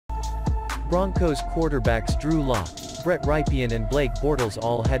Broncos quarterbacks Drew Lock, Brett Rypien and Blakebortles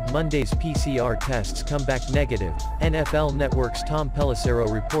all had Monday's PCR tests come back negative, NFL Network's Tom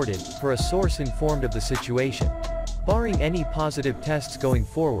Pelissero reported, per a source informed of the situation. Barring any positive tests going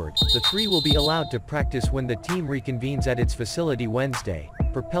forward, the three will be allowed to practice when the team reconvenes at its facility Wednesday,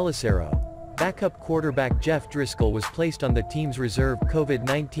 per Pelissero. Backup quarterback Jeff Driscoll was placed on the team's reserve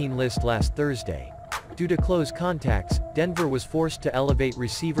COVID-19 list last Thursday. Due to close contacts, Denver was forced to elevate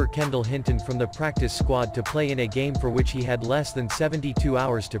receiver Kendall Hinton from the practice squad to play in a game for which he had less than 72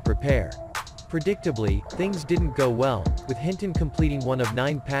 hours to prepare. Predictably, things didn't go well, with Hinton completing one of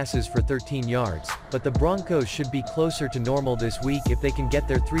 9 passes for 13 yards, but the Broncos should be closer to normal this week if they can get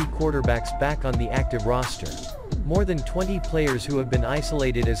their 3 quarterbacks back on the active roster. More than 20 players who have been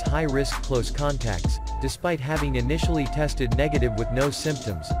isolated as high-risk close contacts, despite having initially tested negative with no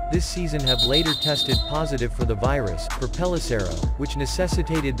symptoms, this season have later tested positive for the virus, per Pelissero, which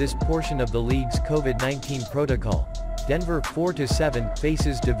necessitated this portion of the league's COVID-19 protocol. Denver, 4-7,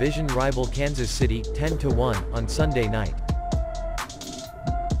 faces division rival Kansas City, 10-1, on Sunday night.